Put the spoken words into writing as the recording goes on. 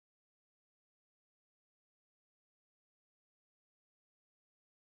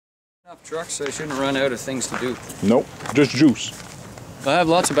Enough trucks, so I shouldn't run out of things to do. Nope, just juice. I have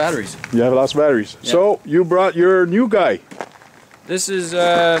lots of batteries. You have lots of batteries. Yeah. So you brought your new guy. This is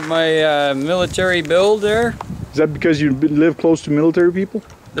my military build there. Is that because you live close to military people?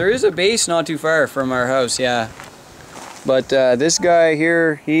 There is a base not too far from our house, yeah. But this guy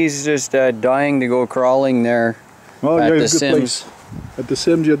here, he's just dying to go crawling there at the Sims. At the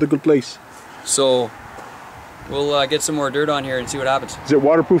Sims, you have the good place. So we'll get some more dirt on here and see what happens. Is it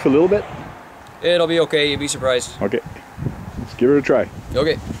waterproof a little bit? It'll be okay, you'll be surprised. Okay, let's give it a try.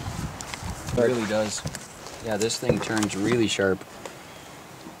 Okay. It really does. Yeah, this thing turns really sharp.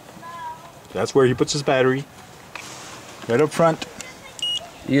 That's where he puts his battery. Right up front.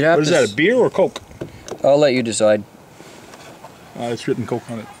 You'd have what is that, a beer or Coke? I'll let you decide. It's written Coke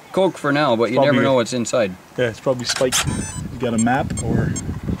on it. Coke for now, but you never know what's inside. Yeah, it's probably spiked. You got a map or...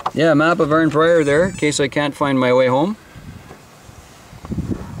 Yeah, map of Ern Pryor there, in case I can't find my way home.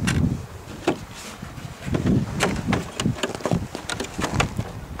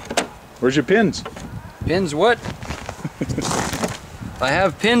 Where's your pins? Pins what? I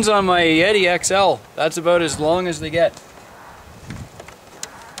have pins on my Yeti XL. That's about as long as they get.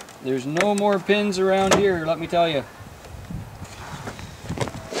 There's no more pins around here, let me tell you.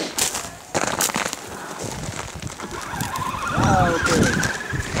 Okay.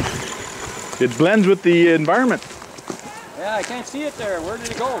 It blends with the environment. Yeah, I can't see it there. Where did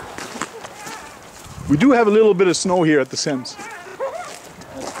it go? We do have a little bit of snow here at the Sims.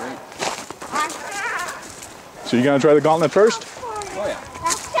 That's great. So you gonna try the gauntlet first? Oh yeah.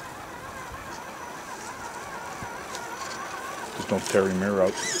 Just don't tear your mirror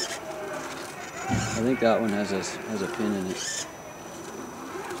out. I think that one has a pin in it.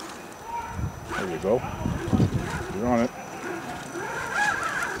 There you go. You're on it.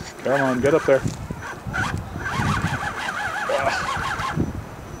 Come on, get up there.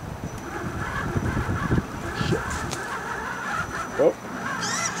 Oh.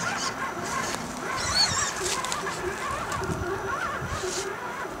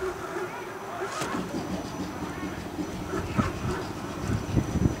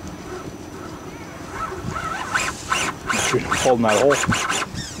 You're holding that hole.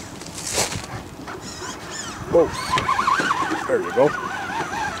 Whoa. There you go.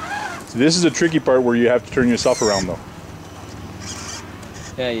 So this is a tricky part where you have to turn yourself around though.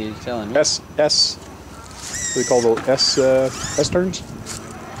 Yeah, you're telling me. S. What do they call those? S turns?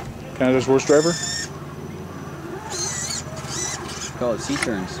 Canada's worst driver? Call it C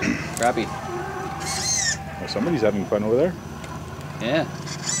turns. Crappy. Well, somebody's having fun over there. Yeah.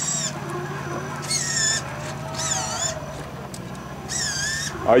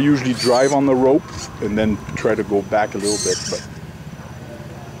 I usually drive on the rope and then try to go back a little bit, but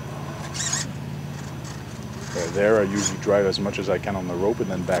there I usually drive as much as I can on the rope and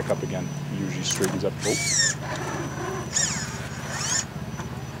then back up again. Usually straightens up rope.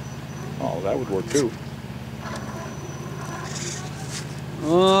 Oh, that would work too.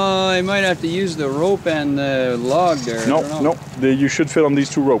 Oh, I might have to use the rope and the log there. No, you should fit on these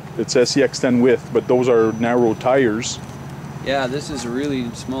two ropes. It says CX10 width, but those are narrow tires. Yeah, this is a really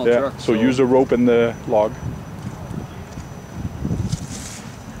small truck. So use the rope and the log.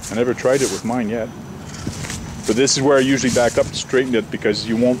 I never tried it with mine yet. But this is where I usually back up to straighten it because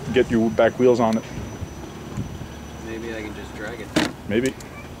you won't get your back wheels on it. Maybe I can just drag it. Maybe.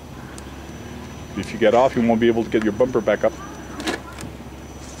 If you get off, you won't be able to get your bumper back up.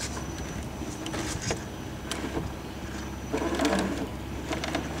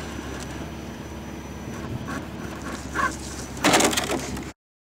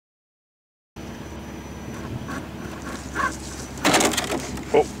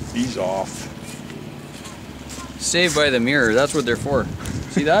 Oh, he's off. Saved by the mirror, that's what they're for.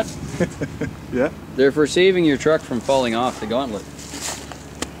 See that? Yeah. They're for saving your truck from falling off the gauntlet.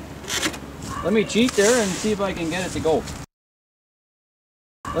 Let me cheat there and see if I can get it to go.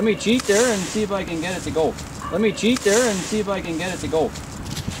 Let me cheat there and see if I can get it to go. Let me cheat there and see if I can get it to go.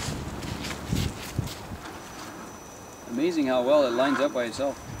 Amazing how well it lines up by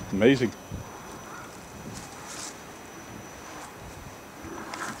itself. Amazing.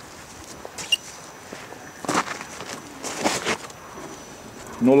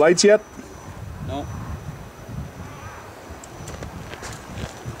 No lights yet? No.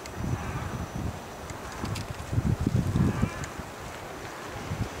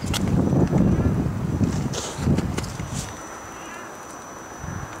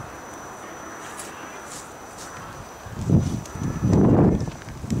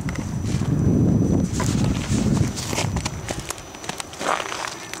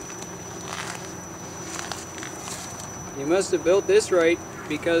 You must have built this right.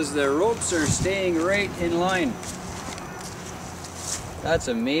 because the ropes are staying right in line. That's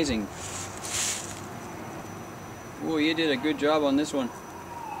amazing. Oh, you did a good job on this one.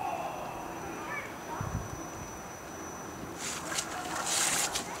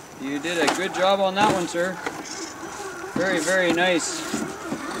 You did a good job on that one, sir. Very, very nice.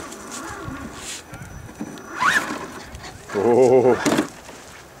 Oh,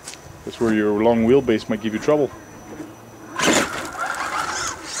 that's where your long wheelbase might give you trouble.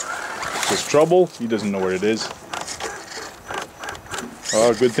 There's trouble, he doesn't know where it is.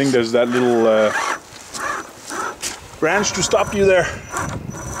 Oh, good thing there's that little branch to stop you there.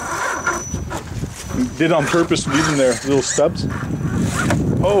 He did on purpose to leave them there, little stubs.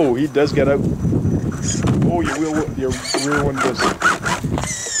 Oh, he does get out. Oh, your rear one does.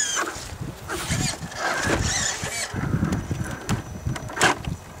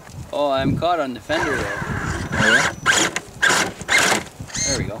 Oh, I'm caught on the fender there. Oh, yeah?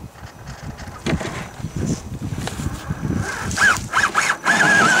 There we go.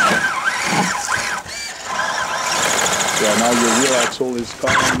 Yeah, now your wheel axle is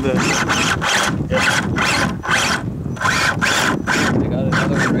caught on the... I got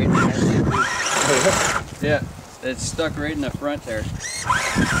another one right in the head. Oh, yeah? Yeah, it's stuck right in the front there.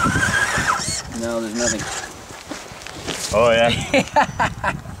 No, there's nothing. Oh, yeah.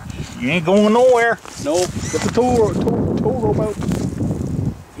 You ain't going nowhere. Nope. Get the tow rope out.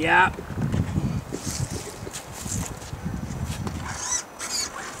 Yeah.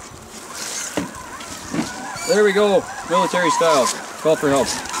 There we go. Military style. Call for help.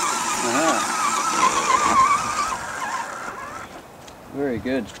 Very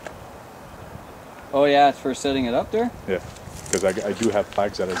good. Oh yeah, it's for setting it up there? Yeah, because I do have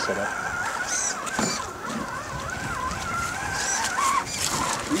flags that I set up.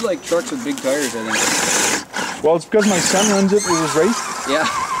 You like trucks with big tires, I think. Well, it's because my son runs it with his race. Yeah.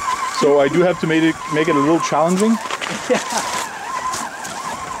 So I do have to make it a little challenging. Yeah.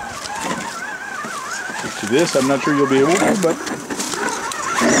 To this, I'm not sure you'll be able to, but...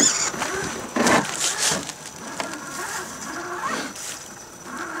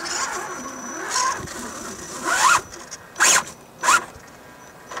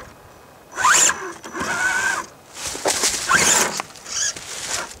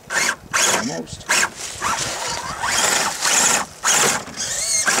 Almost.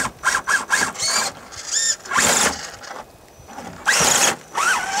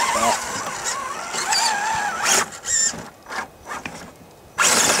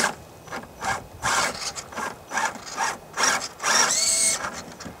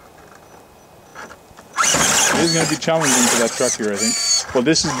 It is going to be challenging for that truck here, I think. Well,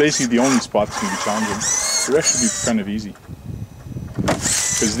 this is basically the only spot that's going to be challenging. The rest should be kind of easy.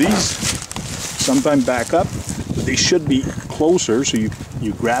 Because these sometimes back up, but they should be closer, so you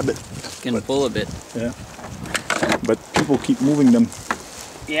grab it. Can pull a bit. Yeah. But people keep moving them.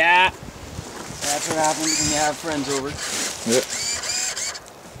 Yeah. That's what happens when you have friends over. Yeah.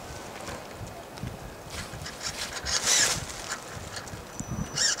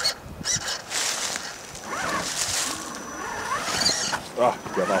 Ah,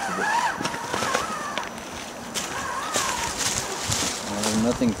 got off of it.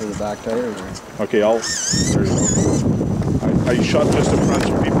 Nothing for the back tires. Okay, there you go. I shot just the front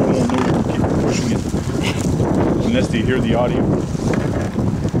so people won't know you keep pushing it. Unless they hear the audio.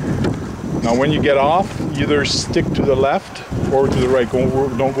 Now when you get off, either stick to the left or to the right.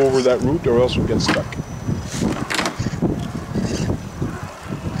 Don't go over that route or else you'll get stuck.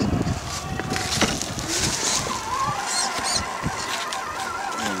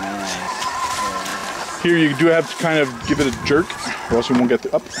 Here you do have to kind of give it a jerk, or else you won't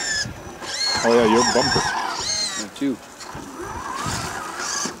get up. Oh yeah, your bumper. Me too.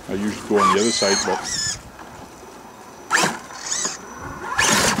 I usually go on the other side, but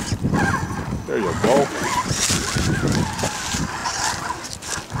there you go.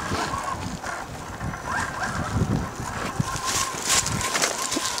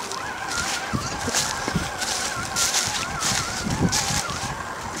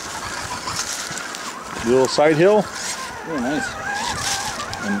 Little side hill. Very nice.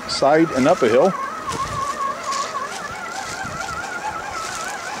 And side and up a hill.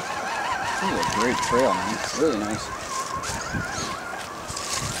 This is a great trail, man. It's really nice.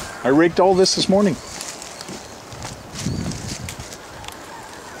 I raked all this morning.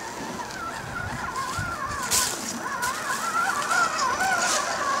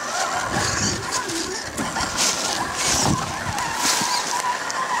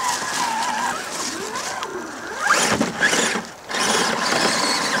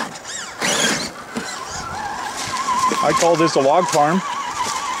 I call this a log farm.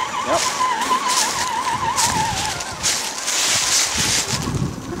 Yep.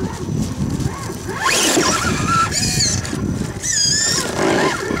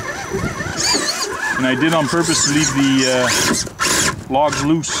 And I did on purpose to leave the logs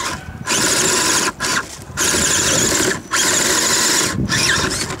loose.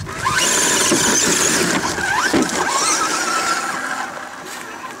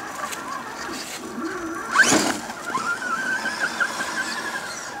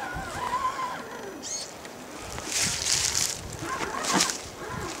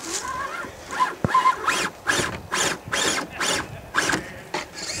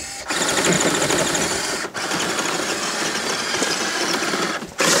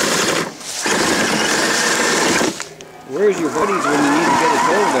 Where's your buddies when you need to get a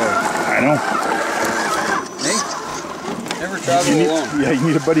tow there? I know. Hey? Never travel alone. Yeah, you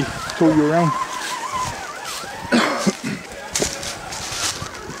need a buddy to tow you around.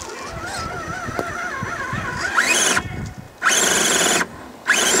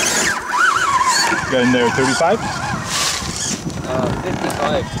 Got in there 35?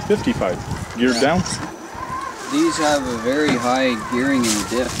 55. 55. Geared down? These have a very high gearing in the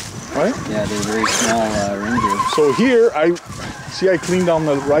dip. Right? Yeah, they're very small ring gears. So here, I cleaned on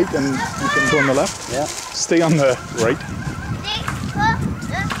the right and you can go on the left? Yeah. Stay on the right.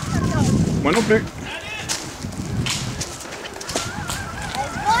 Bueno,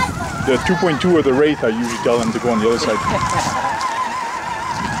 the 2.2 or the Wraith, I usually tell them to go on the other side.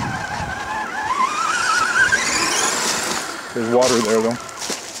 There's water there though.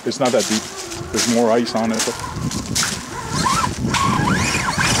 It's not that deep. There's more ice on it. But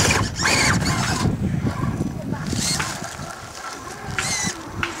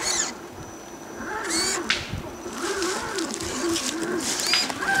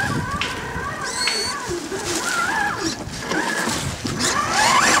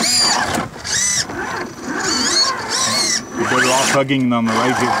you're better off hugging on the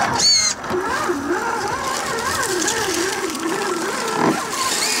right here.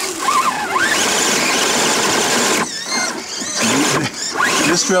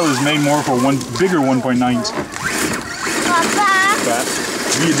 This trail is made more for bigger 1.9s. Papa.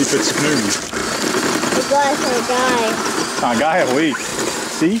 Really fits clearly. A guy, wait.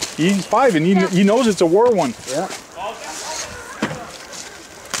 See, he's 5 and he knows it's a war one. Yeah.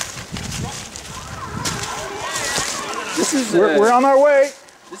 This is We're on our way.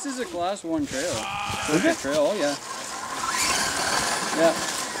 This is a class 1 trail. Circuit trail, oh yeah. Yeah.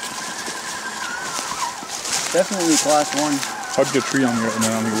 Definitely class 1. Hug the tree on your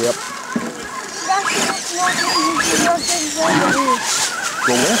way up.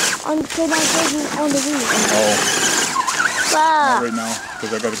 Go where? On the roof. Oh. Wow. Not right now,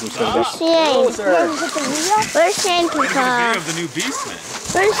 because I gotta go set it up. Where's Shane, Papa? Of the new Beastman.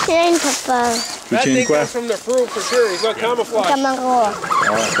 Where's Shane, Papa? That thing comes from the fruit for sure. He's not camouflage. Come on, go.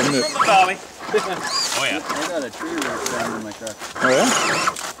 From the Valley. Oh yeah. I got a tree root down in my truck. Oh yeah?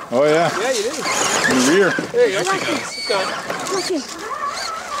 Oh yeah. Yeah, you do. In the rear. There you go. It's gone. Look him.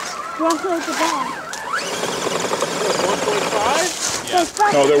 You want to play with the ball?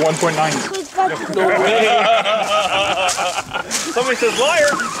 1.5? No, they're 1.9s. No way. Somebody says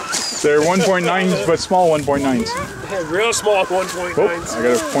liar. They're 1.9s, but small 1.9s. Real small 1.9s. Oh, I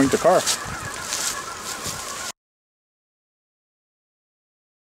gotta point the car.